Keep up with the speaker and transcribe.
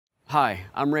Hi,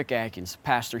 I'm Rick Atkins,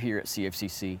 pastor here at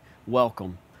CFCC.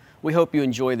 Welcome. We hope you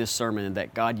enjoy this sermon and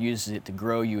that God uses it to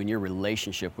grow you in your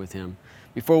relationship with Him.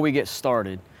 Before we get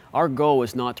started, our goal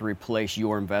is not to replace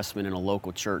your investment in a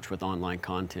local church with online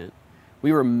content.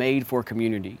 We were made for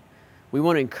community. We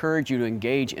want to encourage you to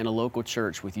engage in a local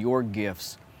church with your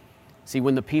gifts. See,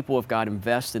 when the people of God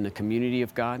invest in the community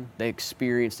of God, they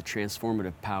experience the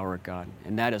transformative power of God,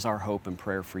 and that is our hope and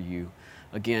prayer for you.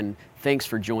 Again, thanks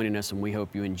for joining us, and we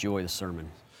hope you enjoy the sermon.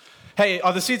 Hey,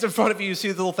 on the seats in front of you, you see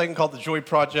the little thing called the Joy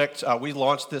Project. We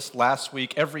launched this last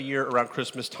week. Every year around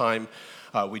Christmas time,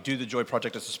 we do the Joy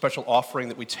Project. It's a special offering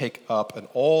that we take up, and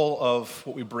all of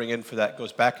what we bring in for that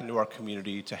goes back into our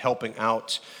community to helping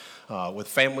out with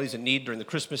families in need during the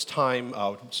Christmas time,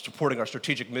 supporting our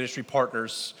strategic ministry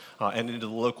partners, and into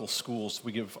the local schools.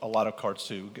 We give a lot of cards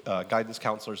to guidance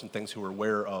counselors and things who are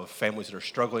aware of families that are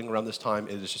struggling around this time.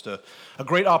 It is just a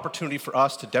great opportunity for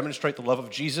us to demonstrate the love of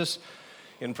Jesus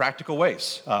in practical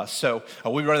ways. So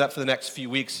we run that for the next few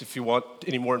weeks. If you want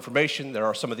any more information, there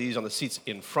are some of these on the seats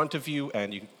in front of you,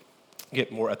 and you can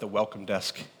get more at the welcome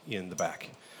desk in the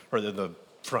back, or in the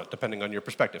front, depending on your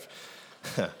perspective.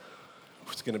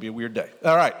 It's going to be a weird day.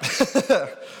 All right.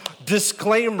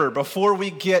 Disclaimer, before we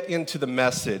get into the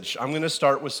message, I'm going to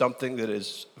start with something that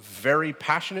is very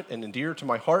passionate and dear to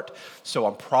my heart, so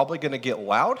I'm probably going to get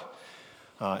loud.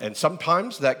 And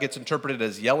sometimes that gets interpreted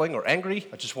as yelling or angry.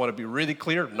 I just want to be really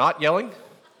clear, not yelling,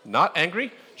 not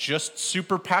angry, just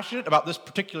super passionate about this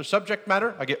particular subject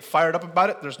matter. I get fired up about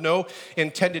it. There's no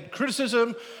intended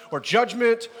criticism or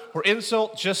judgment or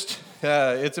insult, just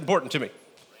it's important to me.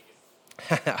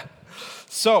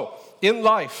 So, in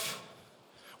life,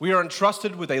 we are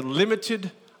entrusted with a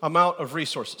limited amount of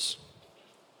resources.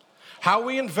 How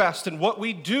we invest and what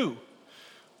we do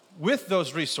with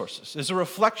those resources is a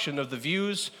reflection of the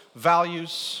views,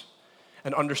 values,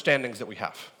 and understandings that we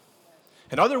have.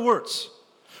 In other words,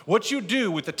 what you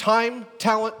do with the time,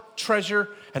 talent, treasure,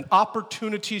 and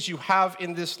opportunities you have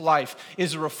in this life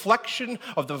is a reflection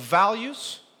of the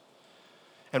values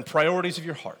and priorities of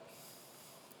your heart.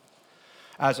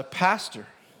 As a pastor,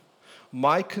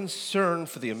 my concern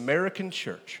for the American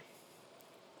church,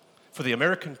 for the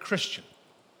American Christian,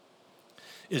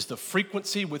 is the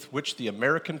frequency with which the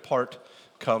American part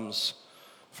comes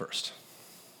first.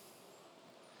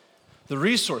 The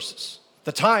resources,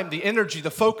 the time, the energy, the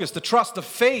focus, the trust, the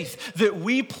faith that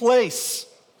we place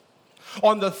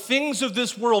on the things of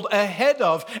this world ahead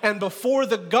of and before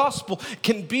the gospel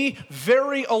can be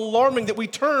very alarming, that we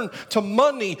turn to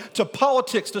money, to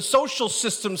politics, to social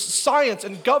systems, science,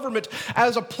 and government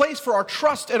as a place for our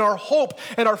trust and our hope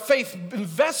and our faith,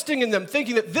 investing in them,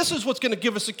 thinking that this is what's going to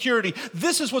give us security,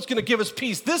 this is what's going to give us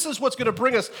peace, this is what's going to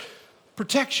bring us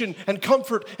protection and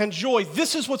comfort and joy.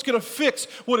 This is what's going to fix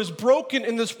what is broken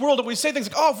in this world. And we say things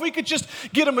like, oh, if we could just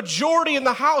get a majority in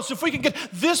the House, if we could get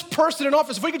this person in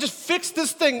office, if we could just fix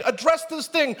this thing, address this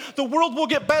thing, the world will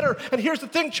get better. And here's the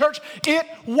thing, church, it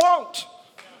won't.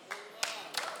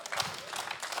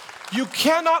 You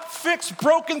cannot fix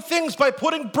broken things by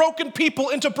putting broken people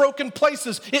into broken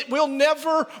places. It will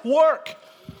never work.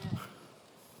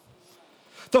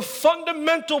 The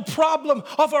fundamental problem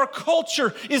of our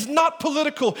culture is not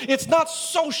political, it's not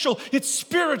social, it's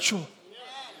spiritual.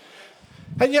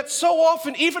 And yet so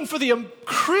often, even for the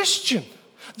Christian,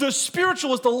 the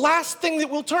spiritual is the last thing that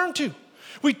we'll turn to.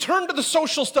 We turn to the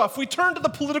social stuff, we turn to the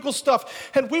political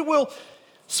stuff, and we will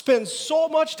spend so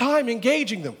much time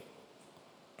engaging them.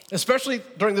 Especially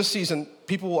during this season,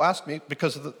 people will ask me,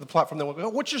 because of the platform, they will go,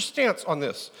 what's your stance on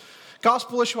this?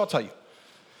 Gospel issue, I'll tell you.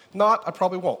 Not, I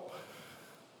probably won't.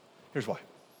 Here's why.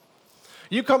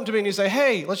 You come to me and you say,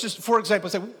 hey, let's just, for example,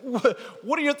 say,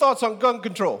 what are your thoughts on gun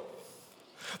control?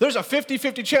 There's a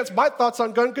 50-50 chance my thoughts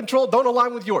on gun control don't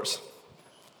align with yours.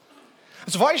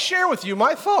 So if I share with you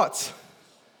my thoughts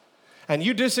and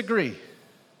you disagree,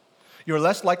 you're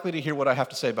less likely to hear what I have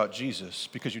to say about Jesus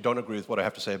because you don't agree with what I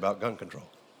have to say about gun control.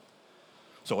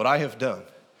 So what I have done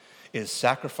is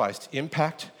sacrificed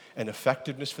impact and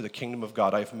effectiveness for the kingdom of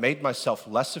God. I have made myself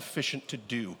less efficient to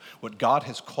do what God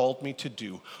has called me to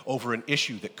do over an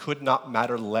issue that could not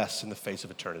matter less in the face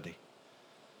of eternity.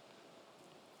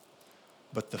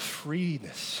 But the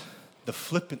freeness, the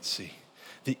flippancy,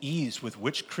 the ease with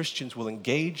which Christians will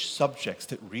engage subjects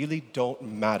that really don't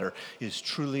matter is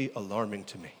truly alarming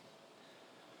to me.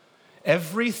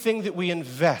 Everything that we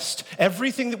invest,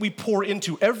 everything that we pour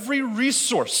into, every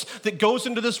resource that goes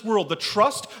into this world, the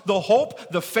trust, the hope,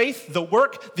 the faith, the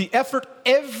work, the effort,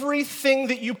 everything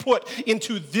that you put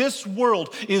into this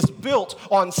world is built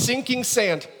on sinking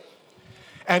sand,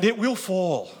 and it will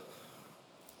fall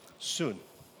soon.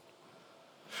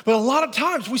 But a lot of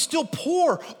times we still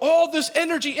pour all this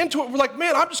energy into it. We're like,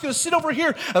 man, I'm just going to sit over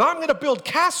here and I'm going to build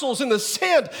castles in the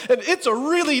sand. And it's a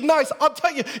really nice, I'll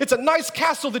tell you, it's a nice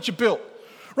castle that you built.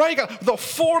 Right? You got the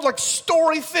 4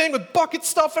 story thing with bucket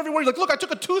stuff everywhere. You're like, look, I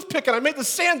took a toothpick and I made the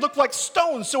sand look like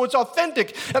stone so it's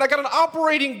authentic. And I got an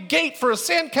operating gate for a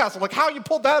sandcastle. Like how you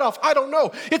pulled that off, I don't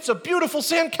know. It's a beautiful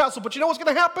sandcastle. But you know what's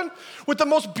going to happen with the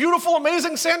most beautiful,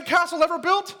 amazing sandcastle ever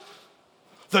built?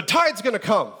 The tide's going to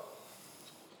come.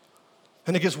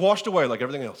 And it gets washed away like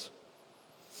everything else.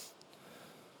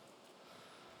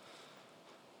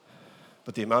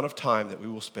 But the amount of time that we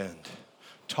will spend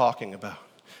talking about,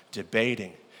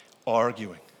 debating,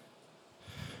 arguing,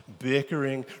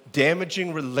 bickering,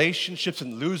 damaging relationships,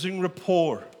 and losing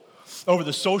rapport over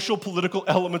the social political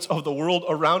elements of the world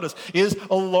around us is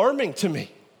alarming to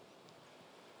me.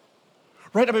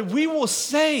 Right? I mean, we will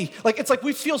say, it's like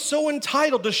we feel so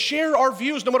entitled to share our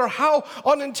views, no matter how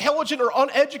unintelligent or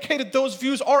uneducated those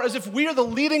views are, as if we are the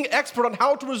leading expert on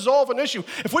how to resolve an issue.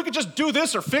 If we could just do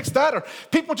this or fix that, or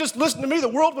people just listen to me, the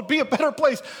world would be a better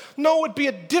place. No, it'd be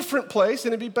a different place,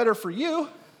 and it'd be better for you.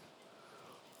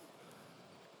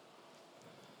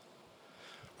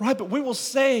 Right? But we will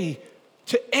say,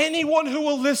 to anyone who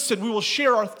will listen, we will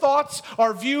share our thoughts,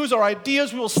 our views, our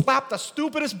ideas. We will slap the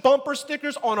stupidest bumper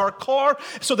stickers on our car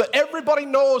so that everybody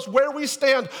knows where we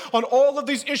stand on all of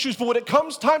these issues. But when it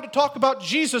comes time to talk about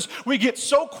Jesus, we get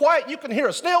so quiet you can hear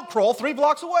a snail crawl 3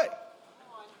 blocks away.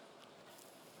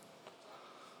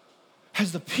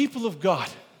 As the people of God,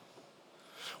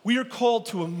 we are called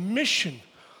to a mission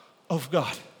of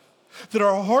God. That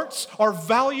our hearts, our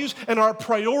values, and our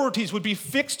priorities would be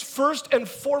fixed first and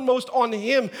foremost on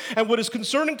Him. And what is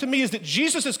concerning to me is that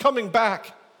Jesus is coming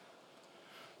back,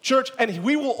 church, and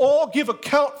we will all give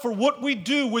account for what we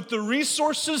do with the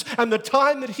resources and the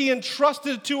time that He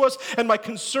entrusted to us. And my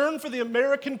concern for the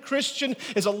American Christian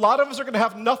is a lot of us are going to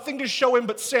have nothing to show Him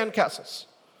but sandcastles.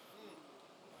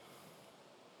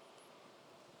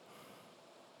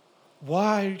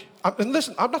 Why? And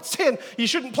listen, I'm not saying you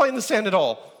shouldn't play in the sand at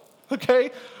all.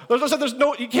 Okay?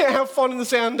 You can't have fun in the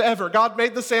sand ever. God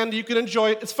made the sand, you can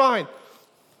enjoy it, it's fine.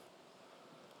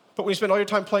 But when you spend all your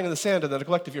time playing in the sand and the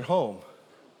neglect of your home,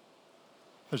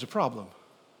 there's a problem.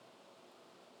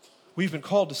 We've been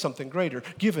called to something greater,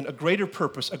 given a greater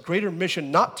purpose, a greater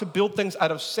mission, not to build things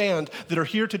out of sand that are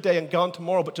here today and gone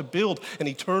tomorrow, but to build an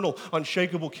eternal,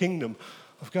 unshakable kingdom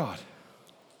of God.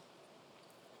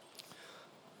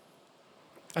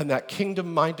 And that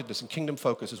kingdom-mindedness and kingdom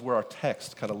focus is where our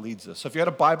text kind of leads us. So if you had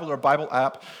a Bible or a Bible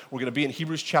app, we're going to be in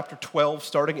Hebrews chapter 12,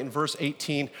 starting in verse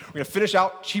 18. We're going to finish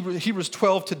out Hebrews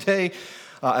 12 today,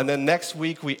 and then next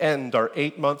week we end our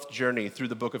 8-month journey through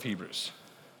the book of Hebrews,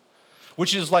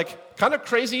 which is kind of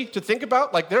crazy to think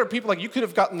about. There are people you could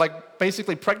have gotten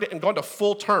basically pregnant and gone to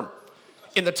full term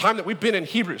in the time that we've been in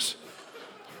Hebrews.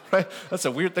 Right? That's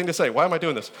a weird thing to say. Why am I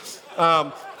doing this?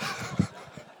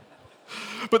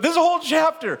 But this whole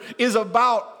chapter is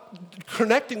about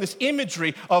connecting this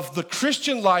imagery of the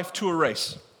Christian life to a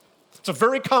race. It's a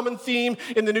very common theme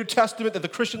in the New Testament that the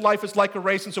Christian life is like a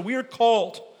race, and so we are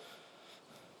called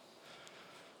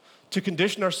to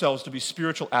condition ourselves to be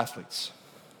spiritual athletes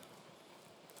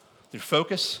through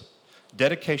focus,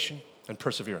 dedication, and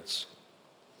perseverance.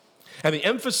 And the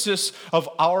emphasis of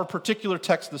our particular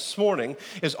text this morning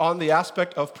is on the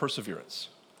aspect of perseverance.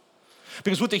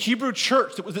 Because what the Hebrew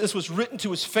church that this was written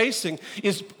to is facing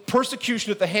is persecution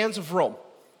at the hands of Rome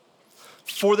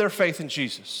for their faith in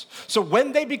Jesus. So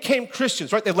when they became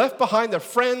Christians, right, they left behind their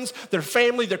friends, their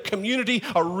family, their community,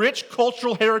 a rich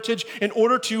cultural heritage in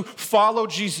order to follow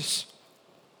Jesus.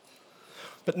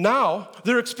 But now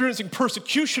they're experiencing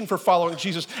persecution for following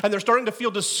Jesus, and they're starting to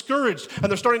feel discouraged, and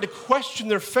they're starting to question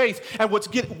their faith. And what's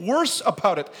getting worse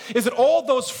about it is that all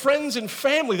those friends and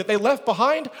family that they left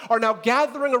behind are now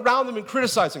gathering around them and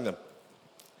criticizing them.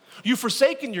 You've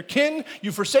forsaken your kin,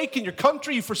 you've forsaken your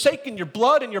country, you've forsaken your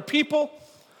blood and your people,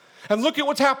 and look at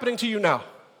what's happening to you now.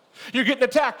 You're getting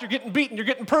attacked, you're getting beaten, you're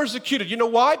getting persecuted. You know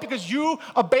why? Because you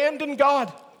abandoned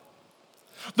God.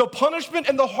 The punishment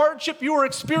and the hardship you are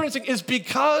experiencing is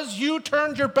because you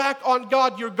turned your back on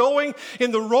God. You're going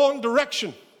in the wrong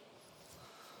direction.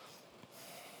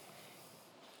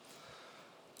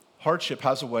 Hardship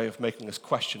has a way of making us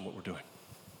question what we're doing,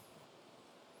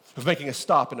 of making us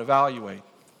stop and evaluate,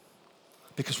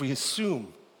 because we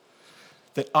assume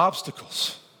that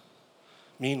obstacles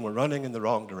mean we're running in the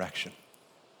wrong direction.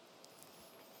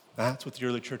 That's what the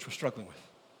early church was struggling with.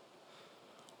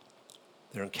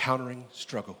 They're encountering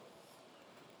struggle.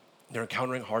 They're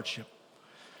encountering hardship.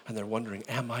 And they're wondering,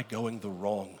 am I going the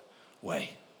wrong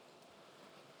way?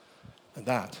 And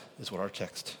that is what our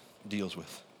text deals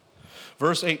with.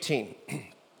 Verse 18.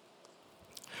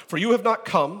 For you have not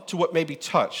come to what may be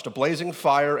touched, a blazing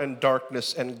fire and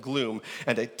darkness and gloom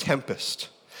and a tempest,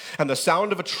 and the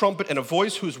sound of a trumpet and a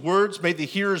voice whose words made the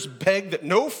hearers beg that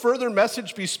no further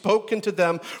message be spoken to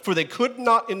them, for they could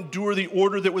not endure the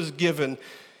order that was given.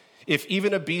 If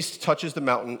even a beast touches the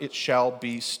mountain, it shall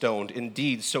be stoned.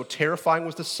 Indeed, so terrifying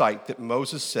was the sight that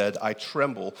Moses said, I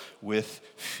tremble with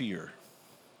fear.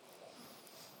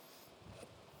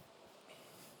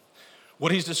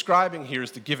 What he's describing here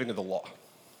is the giving of the law.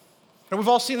 And we've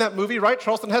all seen that movie, right?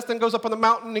 Charlton Heston goes up on the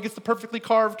mountain and gets the perfectly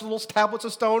carved little tablets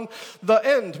of stone. The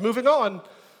end, moving on.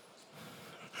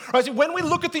 Right, see, when we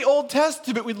look at the Old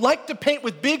Testament, we like to paint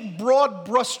with big, broad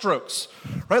brushstrokes.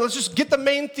 Right? Let's just get the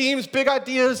main themes, big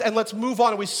ideas, and let's move on.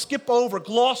 And we skip over,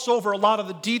 gloss over a lot of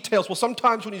the details. Well,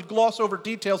 sometimes when you gloss over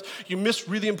details, you miss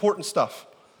really important stuff.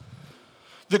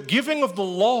 The giving of the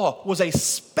law was a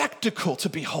spectacle to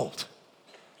behold.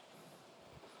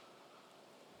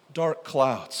 Dark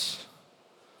clouds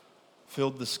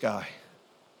filled the sky,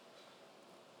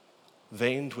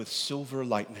 veined with silver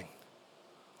lightning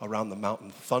around the mountain.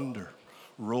 Thunder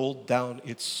rolled down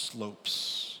its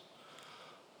slopes.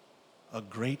 A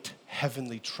great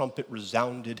heavenly trumpet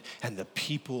resounded, and the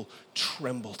people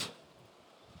trembled.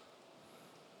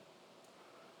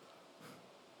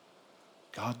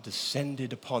 God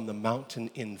descended upon the mountain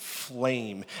in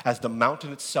flame as the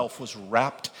mountain itself was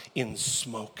wrapped in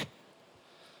smoke.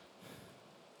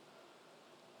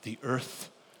 The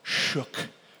earth shook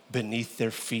beneath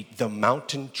their feet. The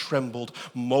mountain trembled.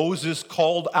 Moses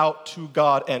called out to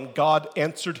God, and God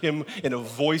answered him in a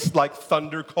voice like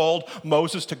thunder, called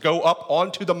Moses to go up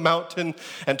onto the mountain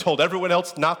and told everyone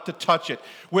else not to touch it,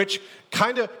 which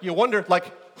kind of, you wonder,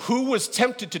 like, who was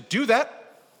tempted to do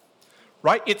that?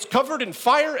 Right? It's covered in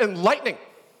fire and lightning.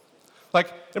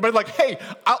 Like, everybody like, hey,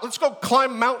 let's go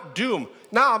climb Mount Doom.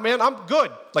 Nah, man, I'm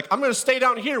good. Like, I'm going to stay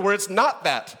down here where it's not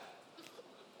that.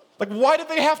 Like, why did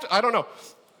they have to? I don't know.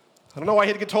 I don't know why he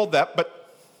had to get told that,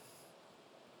 but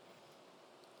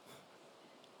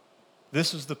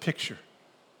this is the picture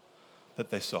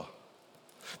that they saw.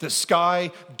 The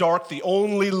sky dark, the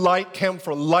only light came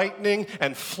from lightning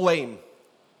and flame.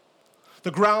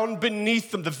 The ground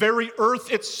beneath them, the very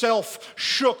earth itself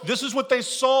shook. This is what they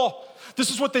saw.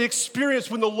 This is what they experienced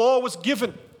when the law was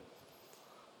given.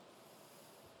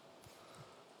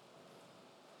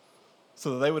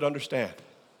 So that they would understand,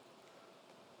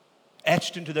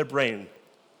 etched into their brain,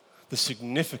 the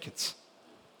significance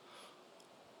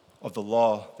of the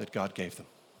law that God gave them.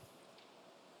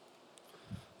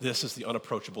 This is the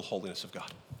unapproachable holiness of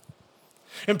God.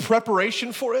 In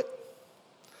preparation for it,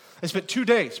 they spent 2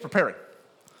 days preparing.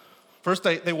 First,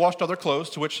 they washed all their clothes,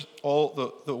 to which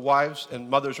all the wives and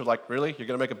mothers are like, really? You're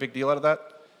going to make a big deal out of that?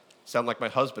 Sound like my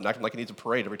husband, acting like he needs a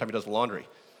parade every time he does laundry.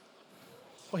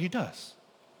 Well, he does.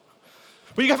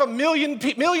 But you have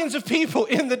millions of people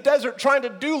in the desert trying to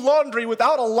do laundry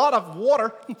without a lot of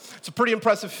water. It's a pretty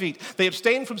impressive feat. They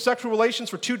abstained from sexual relations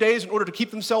for 2 days in order to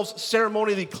keep themselves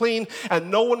ceremonially clean,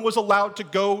 and no one was allowed to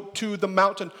go to the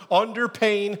mountain under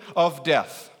pain of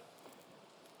death.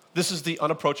 This is the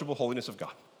unapproachable holiness of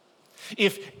God.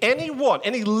 If anyone,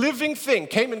 any living thing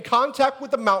came in contact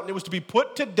with the mountain, it was to be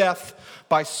put to death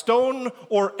by stone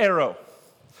or arrow.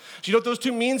 Do you know what those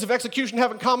two means of execution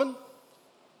have in common?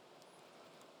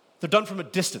 They're done from a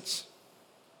distance.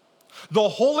 The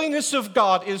holiness of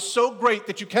God is so great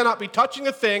that you cannot be touching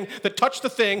a thing that touched the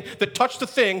thing that touched the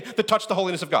thing that touched the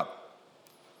holiness of God.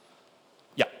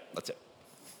 Yeah, that's it.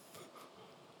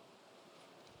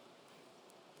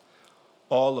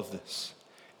 All of this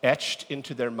etched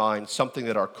into their minds, something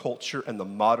that our culture and the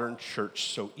modern church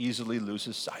so easily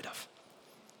loses sight of.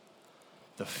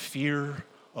 The fear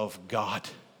of God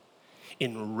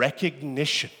in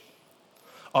recognition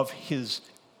of his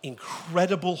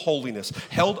incredible holiness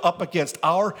held up against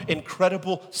our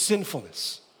incredible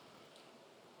sinfulness.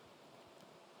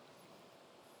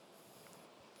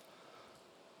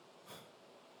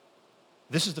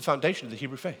 This is the foundation of the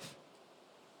Hebrew faith.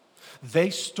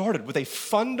 They started with a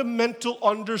fundamental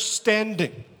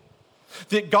understanding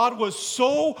that God was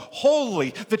so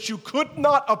holy that you could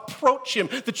not approach him,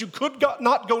 that you could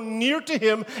not go near to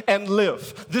him and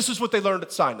live. This is what they learned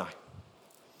at Sinai.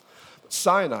 But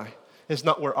Sinai is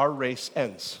not where our race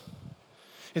ends.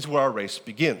 It's where our race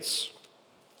begins.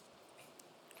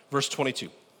 Verse 22.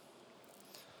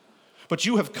 But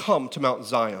you have come to Mount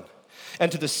Zion,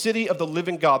 and to the city of the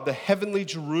living God, the heavenly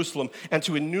Jerusalem, and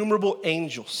to innumerable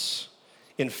angels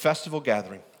in festival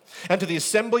gathering, and to the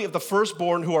assembly of the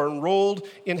firstborn who are enrolled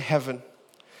in heaven,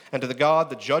 and to the God,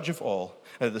 the judge of all,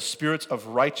 and to the spirits of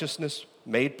righteousness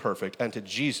made perfect, and to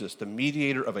Jesus, the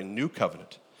mediator of a new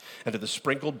covenant, and to the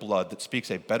sprinkled blood that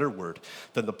speaks a better word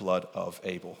than the blood of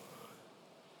Abel.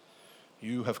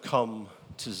 You have come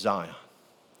to Zion,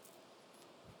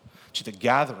 to the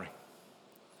gathering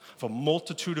of a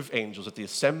multitude of angels at the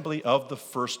assembly of the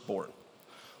firstborn.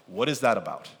 What is that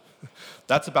about?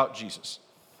 That's about Jesus.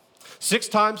 6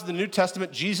 times in the New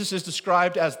Testament, Jesus is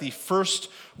described as the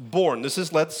firstborn. This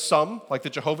has led some, like the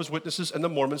Jehovah's Witnesses and the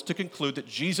Mormons, to conclude that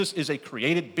Jesus is a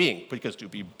created being, because to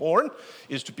be born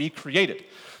is to be created.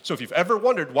 So if you've ever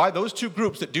wondered why those two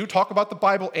groups that do talk about the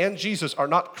Bible and Jesus are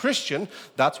not Christian,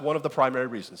 that's one of the primary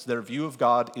reasons. Their view of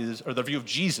God is, or their view of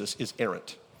Jesus is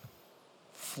errant,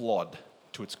 flawed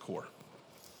to its core.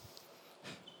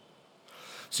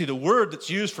 See, the word that's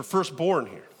used for firstborn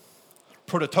here,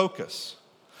 prototokos,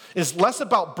 is less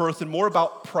about birth and more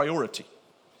about priority.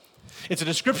 It's a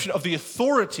description of the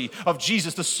authority of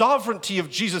Jesus, the sovereignty of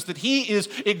Jesus, that he is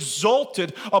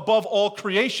exalted above all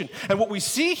creation. And what we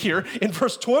see here in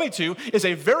verse 22 is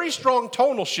a very strong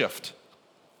tonal shift.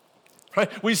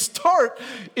 Right? We start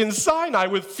in Sinai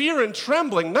with fear and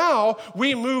trembling. Now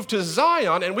we move to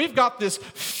Zion, and we've got this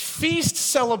feast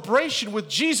celebration with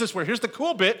Jesus, where here's the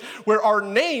cool bit, where our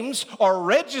names are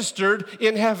registered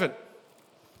in heaven.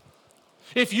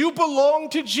 If you belong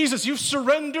to Jesus, you've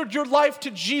surrendered your life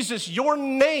to Jesus, your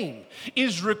name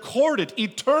is recorded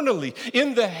eternally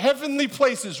in the heavenly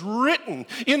places, written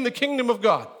in the kingdom of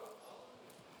God.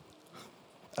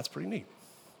 That's pretty neat.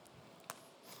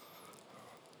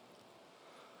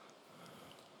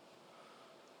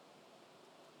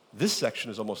 This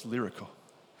section is almost lyrical.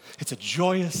 It's a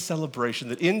joyous celebration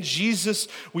that in Jesus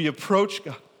we approach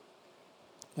God,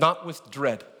 not with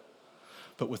dread,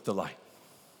 but with delight.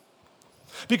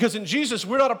 Because in Jesus,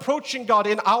 we're not approaching God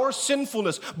in our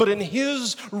sinfulness, but in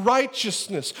his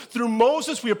righteousness. Through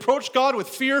Moses, we approach God with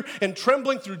fear and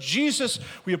trembling. Through Jesus,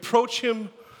 we approach him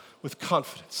with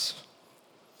confidence.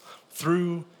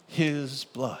 Through his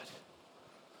blood,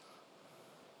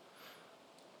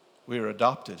 we are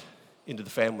adopted into the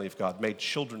family of God, made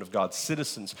children of God,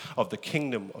 citizens of the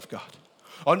kingdom of God,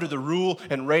 under the rule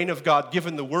and reign of God,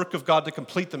 given the work of God to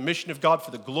complete the mission of God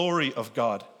for the glory of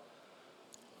God.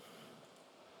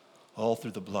 All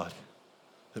through the blood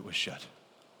that was shed.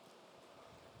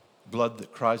 Blood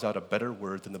that cries out a better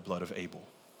word than the blood of Abel.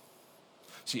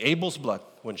 See, Abel's blood,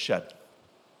 when shed,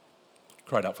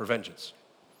 cried out for vengeance.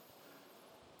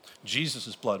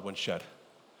 Jesus' blood, when shed,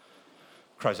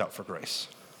 cries out for grace.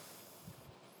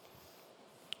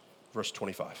 Verse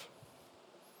 25.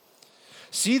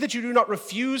 See that you do not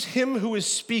refuse him who is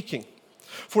speaking.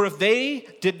 For if they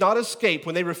did not escape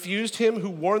when they refused him who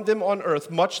warned them on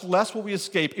earth, much less will we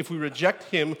escape if we reject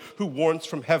him who warns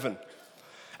from heaven.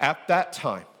 At that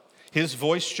time, his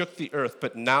voice shook the earth,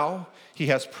 but now he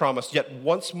has promised, yet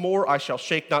once more I shall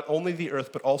shake not only the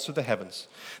earth, but also the heavens.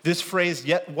 This phrase,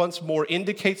 yet once more,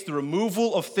 indicates the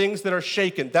removal of things that are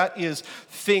shaken. That is,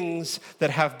 things that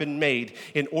have been made,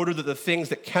 in order that the things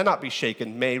that cannot be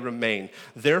shaken may remain.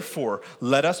 Therefore,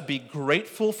 let us be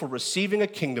grateful for receiving a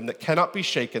kingdom that cannot be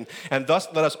shaken, and thus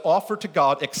let us offer to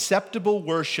God acceptable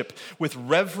worship with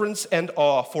reverence and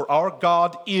awe, for our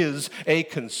God is a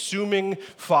consuming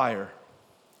fire.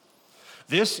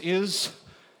 This is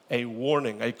a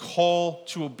warning, a call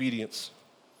to obedience.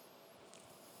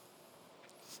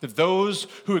 That those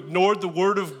who ignored the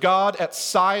word of God at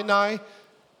Sinai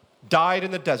died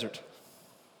in the desert.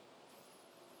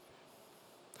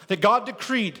 That God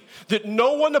decreed that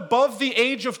no one above the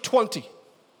age of 20,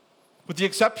 with the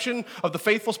exception of the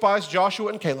faithful spies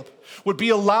Joshua and Caleb, would be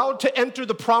allowed to enter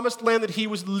the promised land that he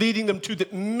was leading them to,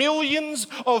 that millions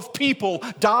of people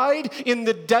died in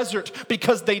the desert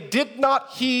because they did not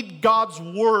heed God's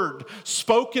word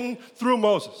spoken through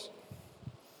Moses.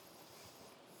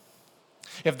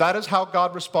 If that is how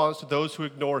God responds to those who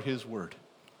ignore his word,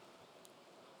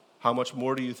 how much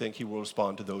more do you think he will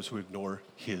respond to those who ignore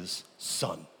his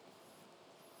son?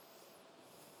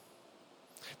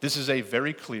 This is a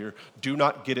very clear, do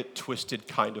not get it twisted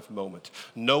kind of moment.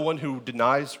 No one who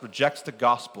denies, rejects the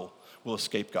gospel will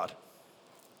escape God.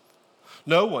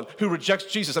 No one who rejects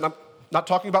Jesus, and I'm not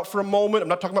talking about for a moment, I'm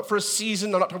not talking about for a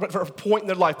season, I'm not talking about for a point in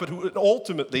their life, but who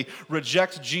ultimately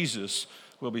rejects Jesus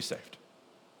will be saved.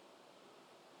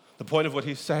 The point of what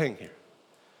he's saying here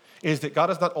is that God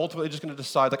is not ultimately just going to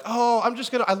decide like, oh,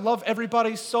 I love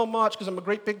everybody so much because I'm a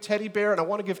great big teddy bear and I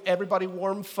want to give everybody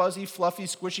warm, fuzzy, fluffy,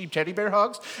 squishy teddy bear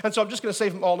hugs, and so I'm just going to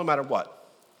save them all no matter what.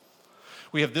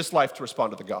 We have this life to respond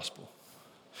to the gospel.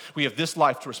 We have this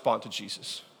life to respond to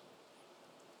Jesus.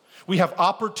 We have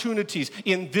opportunities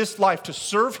in this life to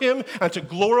serve him and to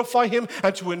glorify him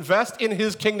and to invest in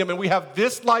his kingdom. And we have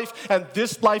this life and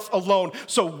this life alone.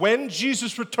 So when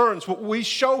Jesus returns, what we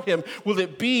show him, will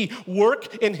it be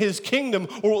work in his kingdom,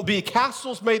 or will it be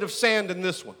castles made of sand in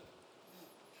this one?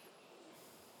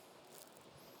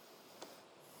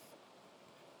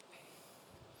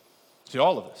 See,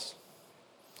 all of this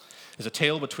is a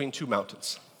tale between two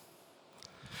mountains.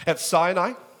 At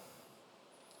Sinai,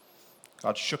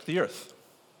 God shook the earth.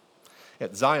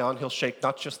 At Zion, he'll shake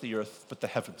not just the earth, but the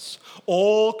heavens.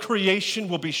 All creation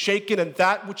will be shaken, and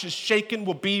that which is shaken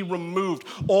will be removed.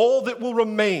 All that will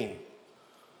remain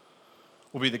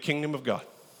will be the kingdom of God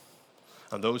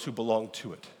and those who belong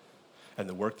to it and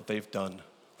the work that they've done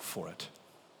for it.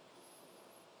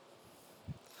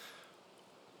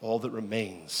 All that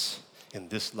remains in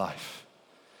this life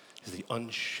is the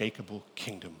unshakable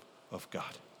kingdom of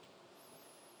God.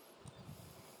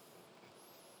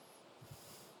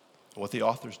 What the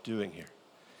author's doing here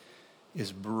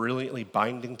is brilliantly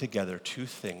binding together two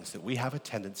things that we have a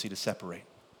tendency to separate.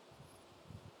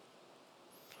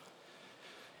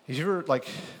 Have you ever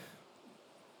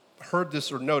heard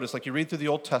this or noticed, you read through the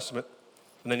Old Testament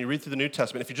and then you read through the New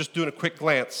Testament, if you're just doing a quick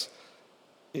glance,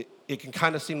 it can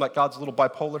kind of seem like God's a little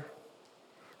bipolar,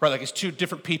 right? Like it's two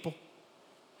different people.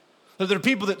 There are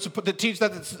people that teach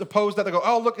that oppose that. They go,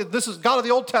 oh, look, this is God of the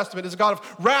Old Testament is a God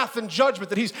of wrath and judgment,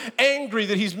 that he's angry,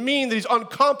 that he's mean, that he's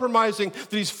uncompromising,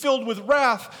 that he's filled with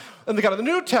wrath. And the God of the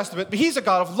New Testament, but he's a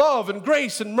God of love and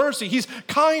grace and mercy. He's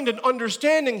kind and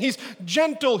understanding. He's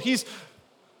gentle. He's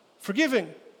forgiving.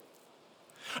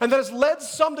 And that has led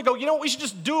some to go, you know what, we should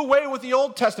just do away with the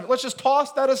Old Testament. Let's just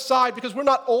toss that aside because we're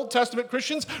not Old Testament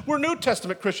Christians, we're New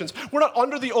Testament Christians. We're not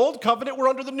under the Old Covenant, we're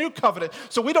under the New Covenant.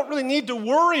 So we don't really need to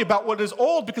worry about what is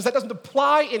old because that doesn't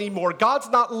apply anymore. God's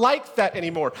not like that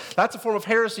anymore. That's a form of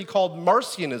heresy called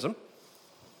Marcionism.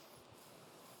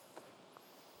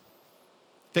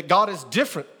 That God is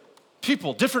different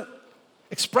people, different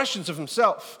expressions of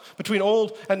himself between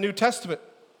Old and New Testament.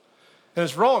 And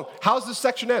it's wrong. How's this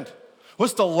section end?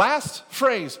 What's the last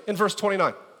phrase in verse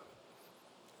 29?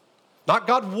 Not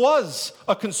God was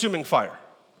a consuming fire.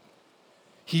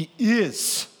 He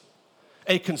is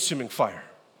a consuming fire.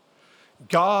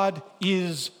 God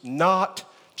is not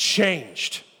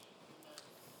changed.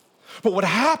 But what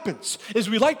happens is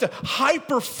we like to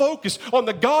hyper-focus on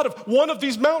the God of one of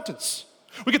these mountains.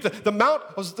 We get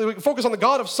we focus on the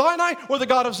God of Sinai or the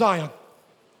God of Zion.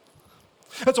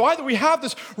 And so either we have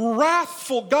this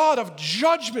wrathful God of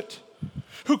judgment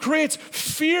who creates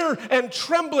fear and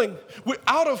trembling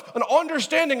out of an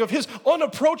understanding of his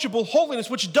unapproachable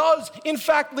holiness, which does, in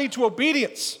fact, lead to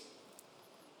obedience,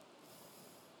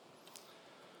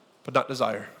 but not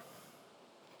desire,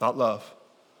 not love,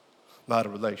 not a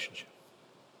relationship.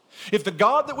 If the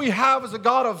God that we have is a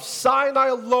God of Sinai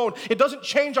alone, it doesn't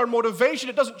change our motivation,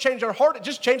 it doesn't change our heart, it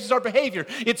just changes our behavior.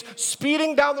 It's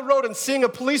speeding down the road and seeing a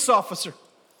police officer.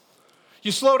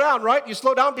 You slow down, right? You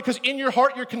slow down because in your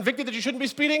heart you're convicted that you shouldn't be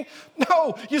speeding?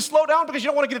 No, you slow down because you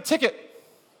don't want to get a ticket.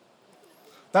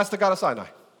 That's the God of Sinai.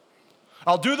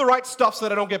 I'll do the right stuff so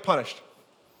that I don't get punished.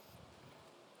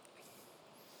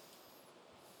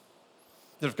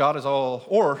 If God is all,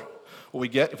 or what we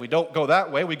get, if we don't go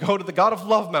that way, we go to the God of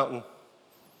Love Mountain.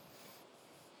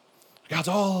 God's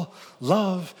all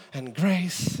love and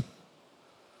grace,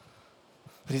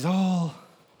 but he's all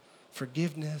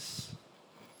forgiveness.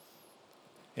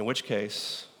 In which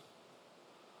case,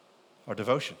 our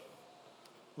devotion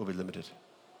will be limited.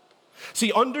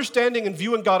 See, understanding and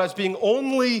viewing God as being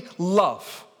only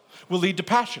love will lead to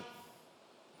passion,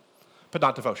 but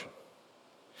not devotion.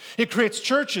 It creates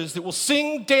churches that will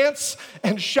sing, dance,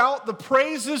 and shout the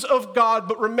praises of God,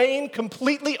 but remain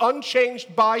completely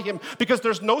unchanged by him because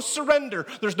there's no surrender,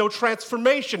 there's no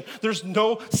transformation, there's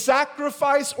no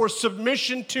sacrifice or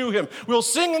submission to him. We'll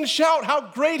sing and shout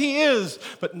how great he is,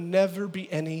 but never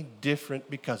be any different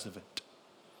because of it.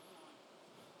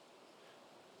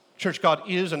 Church, God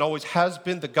is and always has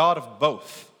been the God of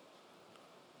both.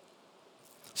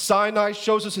 Sinai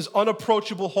shows us his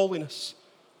unapproachable holiness.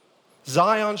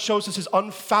 Zion shows us his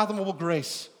unfathomable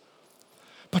grace.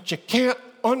 But you can't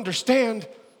understand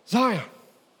Zion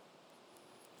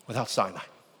without Sinai.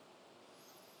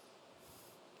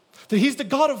 That he's the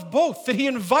God of both, that he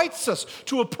invites us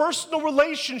to a personal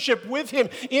relationship with him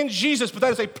in Jesus, but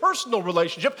that is a personal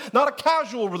relationship, not a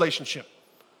casual relationship.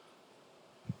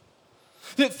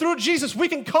 That through Jesus we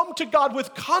can come to God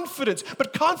with confidence,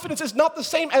 but confidence is not the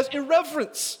same as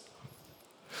irreverence.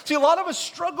 See, a lot of us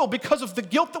struggle because of the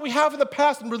guilt that we have in the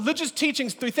past and religious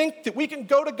teachings. We think that we can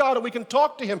go to God and we can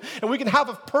talk to him and we can have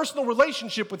a personal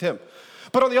relationship with him.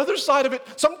 But on the other side of it,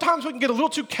 sometimes we can get a little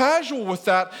too casual with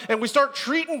that, and we start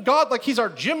treating God like he's our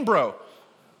gym bro.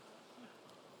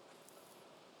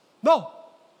 No.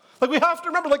 Like, we have to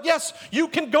remember, like, yes, you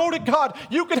can go to God.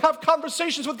 You can have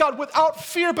conversations with God without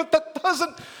fear, but that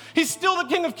doesn't, he's still the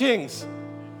King of Kings.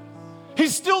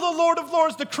 He's still the Lord of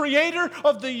Lords, the creator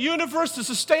of the universe, the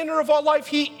sustainer of all life.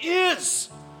 He is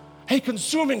a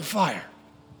consuming fire.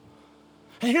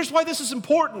 And here's why this is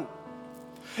important.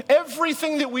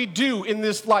 Everything that we do in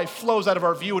this life flows out of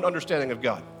our view and understanding of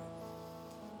God.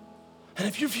 And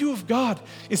if your view of God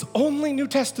is only New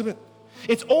Testament,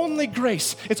 it's only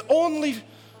grace, it's only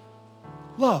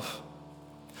love,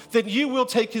 then you will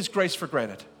take his grace for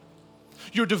granted.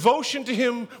 Your devotion to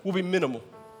him will be minimal.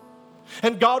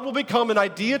 And God will become an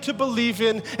idea to believe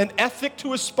in, an ethic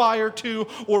to aspire to,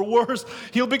 or worse,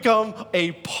 he'll become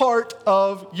a part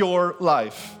of your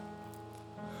life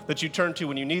that you turn to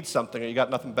when you need something or you got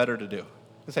nothing better to do.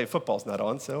 They say football's not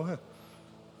on, so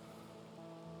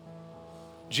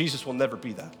Jesus will never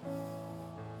be that.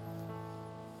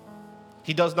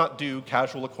 He does not do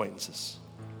casual acquaintances.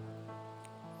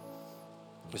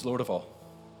 He's Lord of all,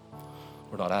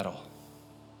 or not at all.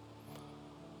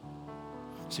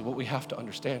 See, what we have to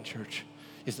understand, church,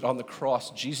 is that on the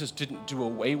cross, Jesus didn't do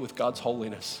away with God's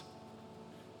holiness.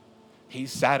 He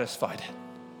satisfied it.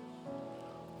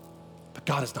 But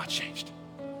God has not changed.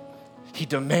 He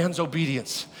demands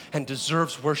obedience and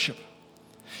deserves worship.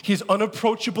 He is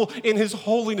unapproachable in his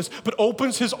holiness, but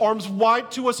opens his arms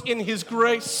wide to us in his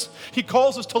grace. He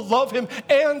calls us to love him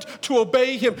and to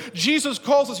obey him. Jesus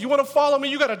calls us, you want to follow me,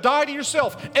 you got to die to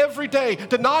yourself every day.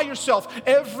 Deny yourself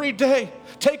every day.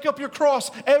 Take up your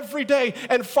cross every day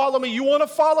and follow me. You want to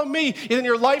follow me, and then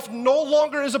your life no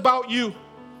longer is about you.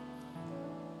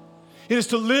 It is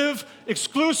to live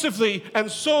exclusively and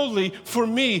solely for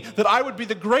me, that I would be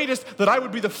the greatest, that I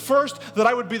would be the first, that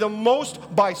I would be the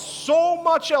most by so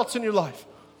much else in your life,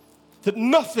 that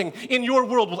nothing in your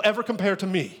world will ever compare to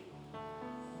me.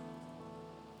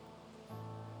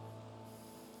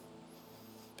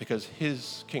 Because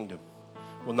his kingdom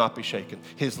will not be shaken.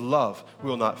 His love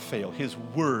will not fail. His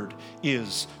word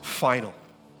is final.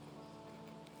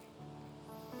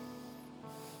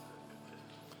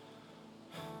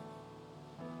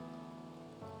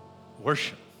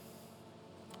 Worship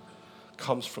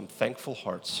comes from thankful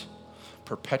hearts,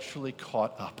 perpetually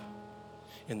caught up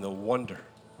in the wonder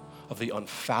of the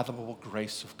unfathomable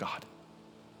grace of God.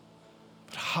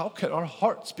 But how can our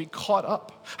hearts be caught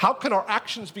up? How can our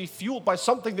actions be fueled by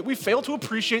something that we fail to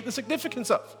appreciate the significance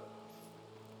of?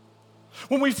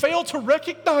 When we fail to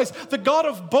recognize the God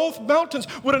of both mountains,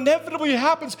 what inevitably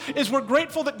happens is we're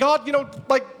grateful that God,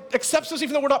 accepts us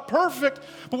even though we're not perfect,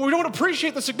 but we don't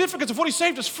appreciate the significance of what he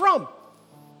saved us from.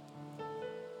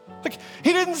 Like,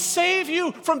 he didn't save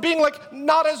you from being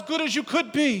not as good as you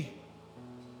could be.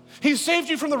 He saved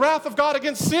you from the wrath of God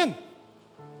against sin.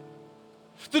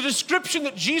 The description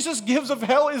that Jesus gives of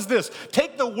hell is this: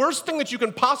 take the worst thing that you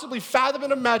can possibly fathom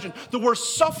and imagine, the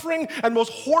worst suffering and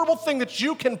most horrible thing that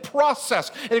you can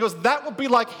process. And he goes, that will be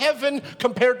like heaven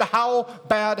compared to how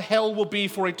bad hell will be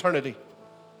for eternity.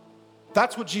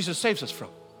 That's what Jesus saves us from.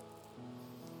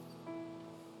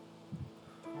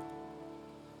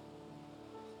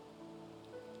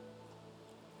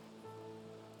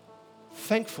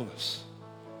 Thankfulness,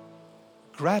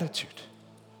 gratitude,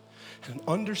 and an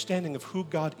understanding of who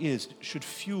God is should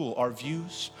fuel our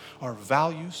views, our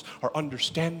values, our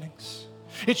understandings.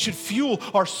 It should fuel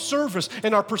our service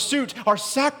and our pursuit, our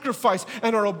sacrifice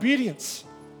and our obedience.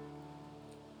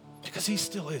 Because he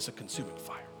still is a consuming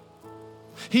fire.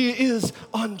 He is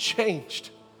unchanged.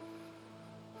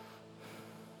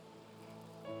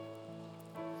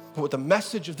 But what the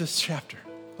message of this chapter,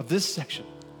 of this section,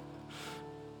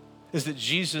 is that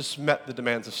Jesus met the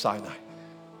demands of Sinai.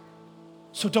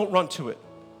 So don't run to it.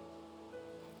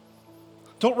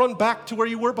 Don't run back to where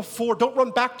you were before. Don't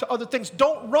run back to other things.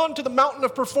 Don't run to the mountain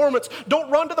of performance. Don't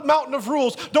run to the mountain of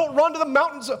rules. Don't run to the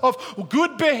mountains of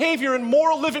good behavior and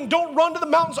moral living. Don't run to the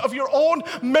mountains of your own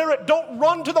merit. Don't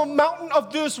run to the mountain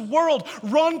of this world.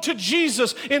 Run to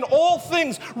Jesus in all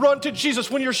things. Run to Jesus.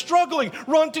 When you're struggling,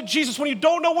 run to Jesus. When you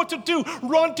don't know what to do,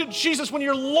 run to Jesus. When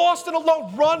you're lost and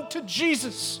alone, run to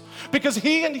Jesus. Because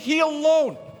he and he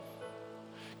alone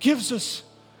gives us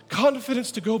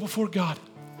confidence to go before God.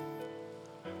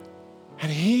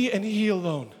 And he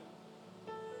alone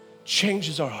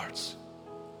changes our hearts.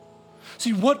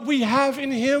 See, what we have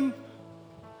in him,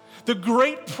 the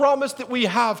great promise that we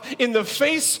have in the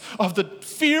face of the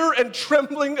fear and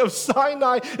trembling of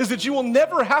Sinai, is that you will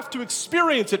never have to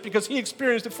experience it because he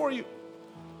experienced it for you.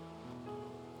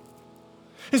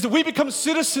 is that we become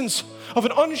citizens of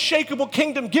an unshakable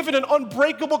kingdom, given an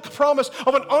unbreakable promise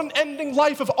of an unending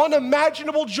life of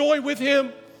unimaginable joy with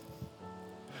Him.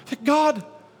 That God,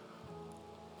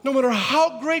 no matter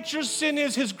how great your sin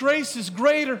is, His grace is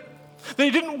greater. That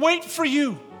He didn't wait for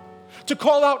you to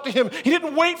call out to Him. He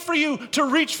didn't wait for you to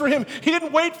reach for Him. He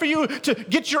didn't wait for you to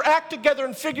get your act together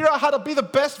and figure out how to be the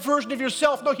best version of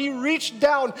yourself. No, He reached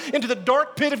down into the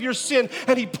dark pit of your sin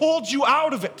and He pulled you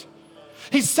out of it.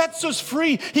 He sets us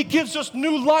free. He gives us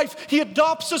new life. He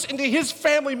adopts us into His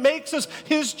family, makes us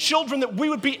His children, that we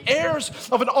would be heirs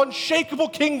of an unshakable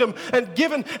kingdom and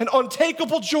given an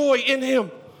untakeable joy in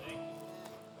Him.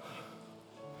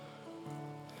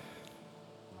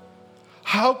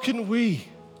 How can we,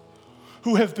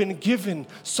 who have been given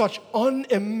such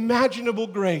unimaginable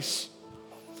grace,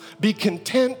 be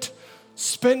content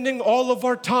spending all of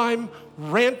our time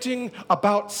ranting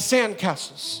about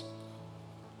sandcastles?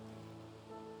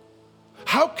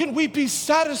 How can we be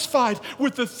satisfied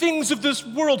with the things of this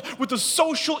world, with the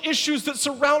social issues that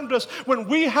surround us, when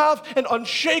we have an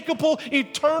unshakable,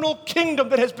 eternal kingdom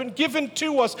that has been given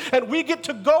to us, and we get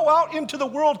to go out into the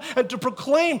world and to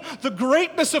proclaim the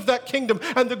greatness of that kingdom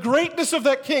and the greatness of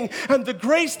that King and the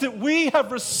grace that we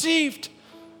have received?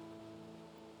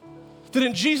 That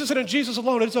in Jesus and in Jesus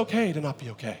alone, it's okay to not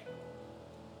be okay.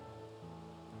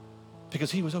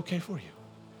 Because He was okay for you.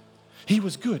 He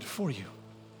was good for you.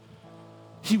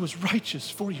 He was righteous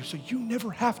for you, so you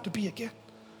never have to be again.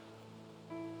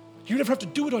 You never have to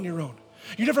do it on your own.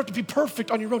 You never have to be perfect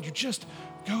on your own. You just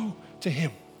go to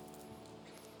Him.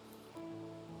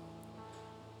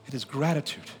 It is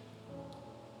gratitude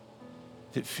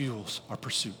that fuels our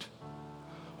pursuit,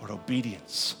 our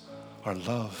obedience, our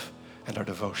love, and our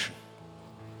devotion.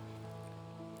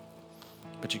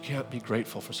 But you can't be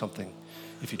grateful for something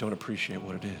if you don't appreciate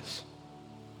what it is.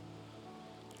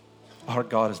 Our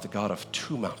God is the God of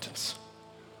two mountains.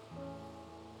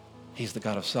 He's the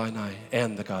God of Sinai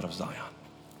and the God of Zion.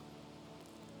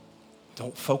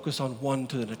 Don't focus on one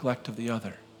to the neglect of the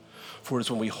other, for it is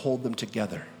when we hold them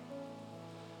together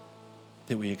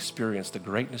that we experience the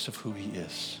greatness of who He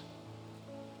is,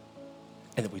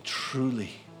 and that we truly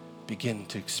begin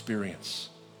to experience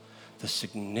the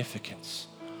significance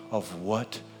of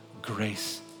what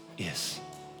grace is.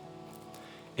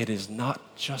 It is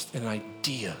not just an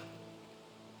idea.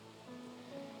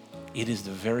 It is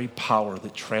the very power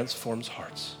that transforms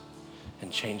hearts and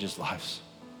changes lives.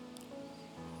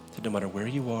 That no matter where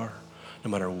you are, no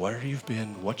matter where you've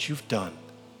been, what you've done,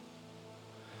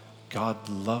 God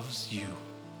loves you,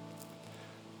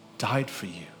 died for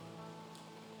you,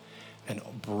 and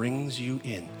brings you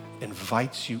in,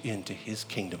 invites you into His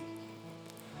kingdom.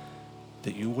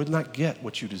 That you would not get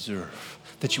what you deserve,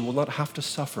 that you will not have to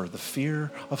suffer the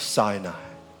fear of Sinai,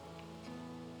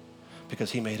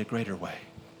 because He made a greater way.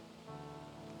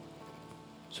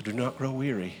 So do not grow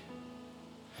weary.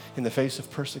 In the face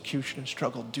of persecution and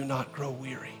struggle, do not grow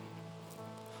weary,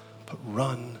 but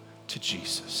run to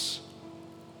Jesus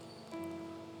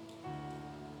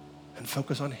and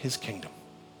focus on His kingdom,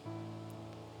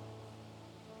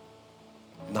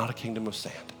 not a kingdom of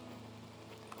sand.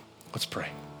 Let's pray.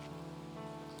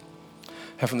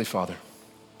 Heavenly Father,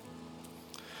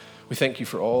 we thank You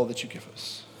for all that You give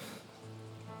us,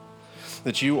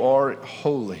 that You are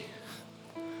holy,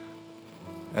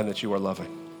 and that You are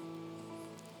loving.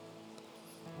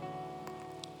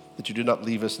 That You do not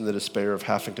leave us in the despair of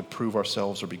having to prove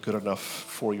ourselves or be good enough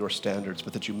for Your standards,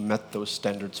 but that You met those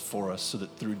standards for us so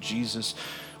that through Jesus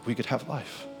we could have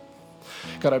life.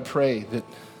 God, I pray that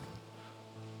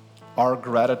our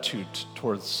gratitude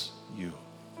towards You,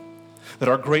 that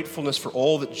our gratefulness for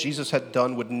all that Jesus had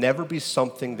done would never be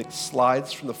something that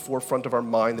slides from the forefront of our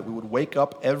mind, that we would wake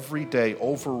up every day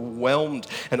overwhelmed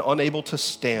and unable to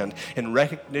stand in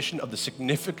recognition of the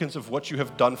significance of what You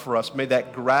have done for us. May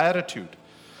that gratitude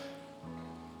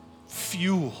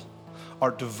fuel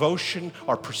our devotion,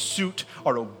 our pursuit,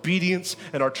 our obedience,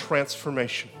 and our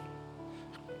transformation.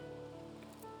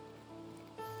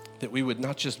 That we would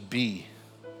not just be,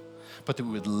 but that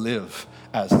we would live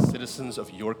as citizens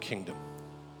of Your kingdom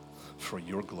for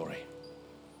Your glory.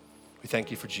 We thank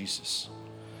You for Jesus.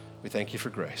 We thank You for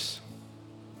grace.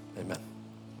 Amen.